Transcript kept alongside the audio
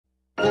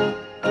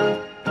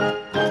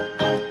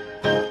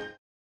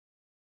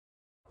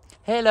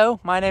Hello,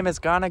 my name is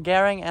Garner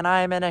Ghering and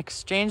I am an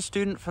exchange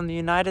student from the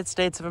United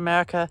States of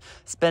America,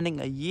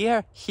 spending a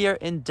year here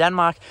in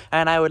Denmark,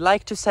 and I would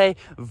like to say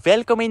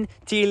Velkommen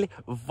til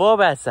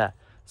Vorbasse.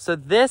 So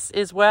this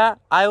is where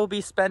I will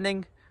be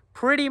spending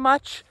pretty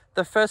much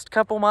the first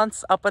couple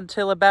months up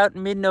until about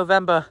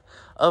mid-November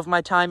of my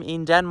time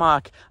in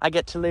Denmark. I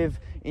get to live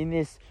in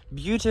this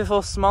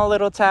beautiful small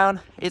little town.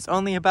 It's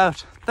only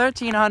about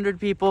 1,300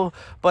 people,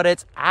 but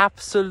it's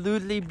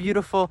absolutely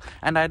beautiful,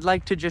 and I'd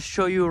like to just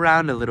show you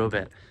around a little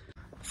bit.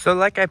 So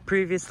like I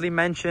previously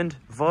mentioned,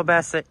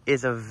 Vorbasse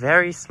is a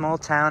very small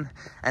town,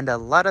 and a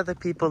lot of the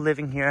people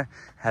living here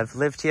have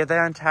lived here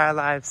their entire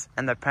lives,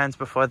 and their parents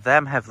before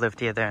them have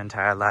lived here their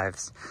entire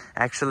lives.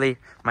 Actually,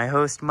 my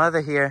host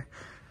mother here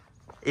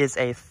is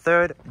a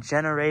third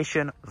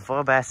generation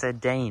Vorbasse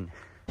Dane.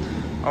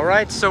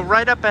 Alright, so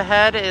right up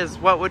ahead is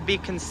what would be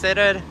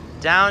considered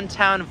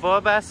downtown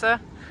Vorbasse.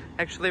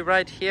 Actually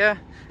right here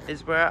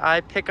is where I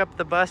pick up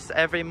the bus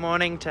every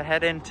morning to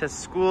head into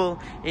school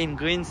in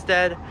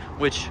Grinstead,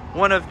 which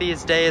one of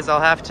these days I'll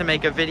have to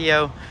make a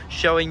video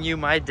showing you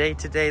my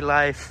day-to-day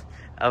life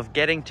of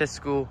getting to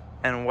school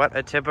and what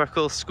a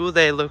typical school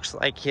day looks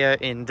like here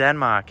in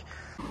Denmark.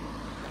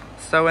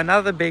 So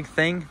another big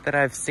thing that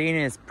I've seen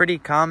is pretty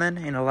common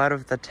in a lot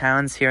of the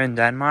towns here in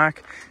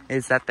Denmark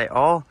is that they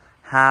all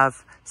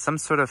have some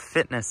sort of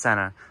fitness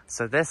center.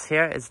 So this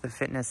here is the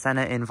fitness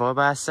center in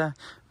Vorbasse,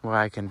 where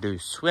I can do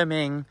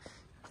swimming.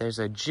 There's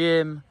a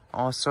gym,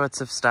 all sorts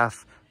of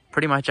stuff,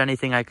 pretty much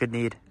anything I could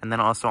need. And then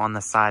also on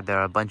the side, there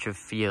are a bunch of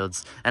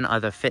fields and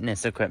other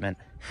fitness equipment.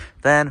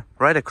 Then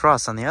right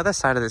across on the other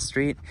side of the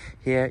street,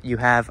 here you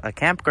have a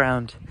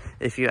campground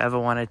if you ever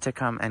wanted to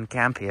come and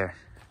camp here.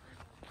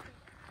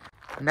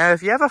 Now,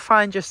 if you ever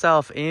find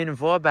yourself in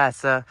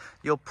Vorbasse,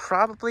 you'll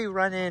probably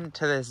run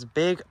into this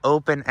big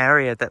open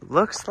area that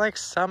looks like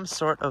some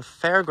sort of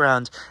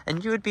fairground,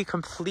 and you would be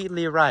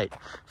completely right.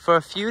 For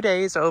a few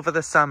days over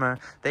the summer,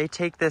 they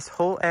take this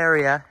whole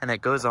area, and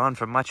it goes on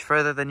for much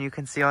further than you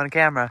can see on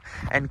camera,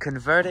 and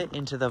convert it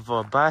into the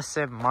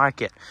Vorbasse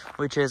Market,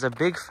 which is a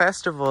big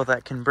festival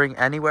that can bring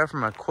anywhere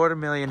from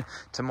 250,000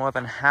 to more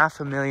than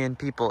 500,000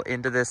 people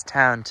into this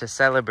town to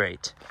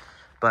celebrate.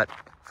 But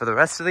for the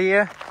rest of the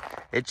year,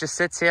 it just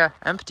sits here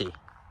empty.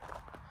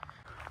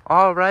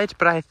 Alright,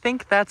 but I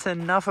think that's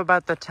enough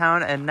about the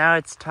town, and now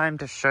it's time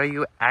to show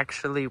you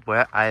actually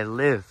where I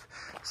live.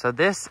 So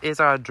this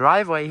is our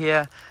driveway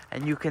here,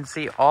 and you can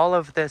see all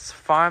of this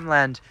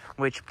farmland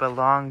which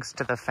belongs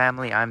to the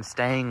family I'm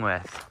staying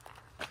with.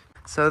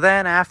 So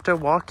then after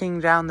walking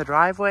down the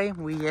driveway,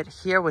 we get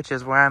here, which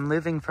is where I'm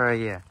living for a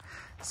year.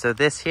 So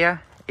this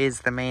here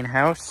is the main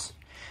house.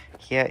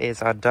 Here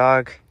is our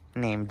dog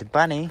named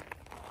Bunny.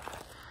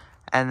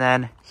 And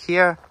then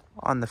here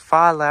on the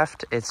far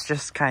left, it's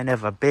just kind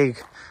of a big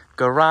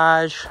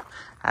garage,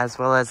 as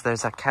well as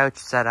there's a couch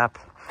set up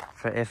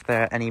for if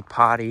there are any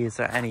parties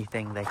or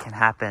anything that can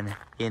happen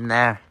in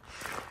there.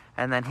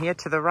 And then here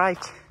to the right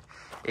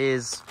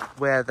is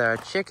where there are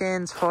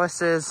chickens,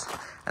 horses,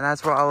 and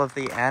that's where all of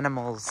the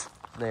animals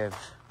live.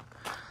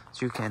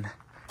 So you can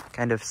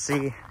kind of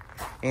see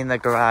in the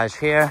garage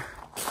here.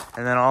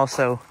 And then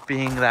also,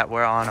 being that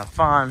we're on a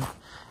farm,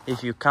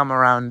 if you come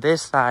around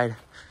this side,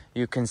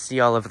 you can see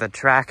all of the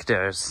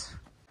tractors.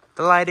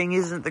 The lighting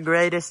isn't the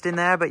greatest in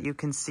there, but you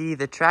can see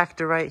the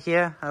tractor right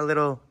here, a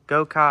little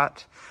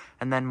go-kart,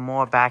 and then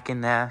more back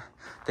in there.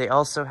 They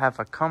also have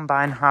a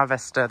combine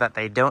harvester that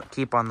they don't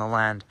keep on the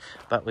land,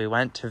 but we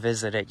went to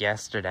visit it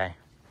yesterday.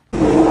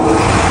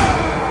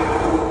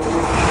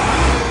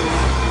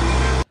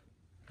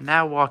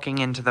 Now walking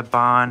into the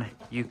barn,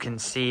 you can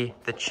see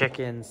the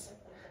chickens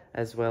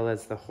as well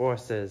as the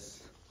horses.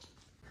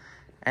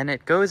 And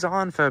it goes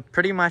on for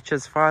pretty much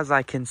as far as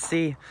I can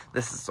see.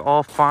 This is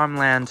all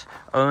farmland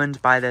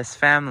owned by this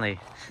family.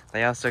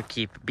 They also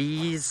keep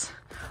bees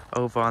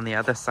over on the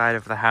other side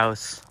of the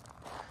house,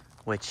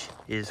 which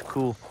is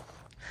cool.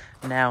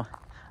 Now,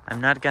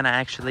 I'm not gonna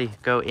actually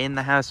go in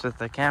the house with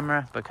the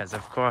camera because,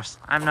 of course,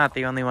 I'm not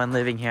the only one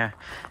living here,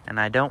 and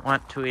I don't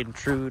want to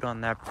intrude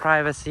on their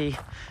privacy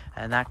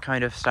and that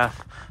kind of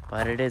stuff.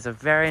 But it is a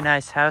very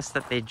nice house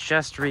that they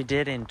just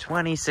redid in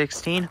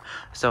 2016,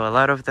 so a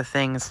lot of the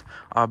things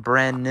are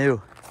brand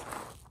new.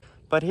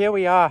 But here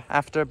we are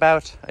after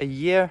about a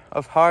year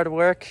of hard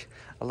work,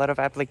 a lot of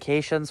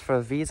applications for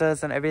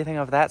visas and everything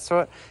of that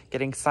sort,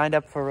 getting signed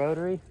up for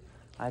Rotary.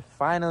 I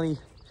finally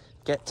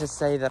get to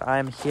say that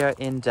I'm here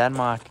in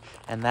Denmark,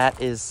 and that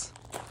is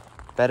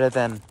better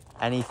than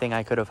anything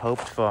I could have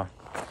hoped for.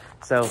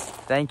 So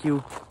thank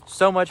you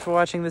so much for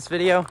watching this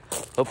video.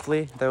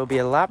 Hopefully there will be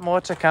a lot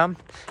more to come.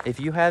 If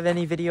you have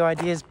any video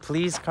ideas,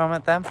 please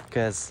comment them,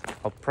 because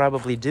I'll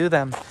probably do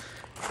them.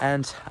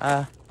 And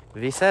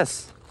vi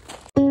ses.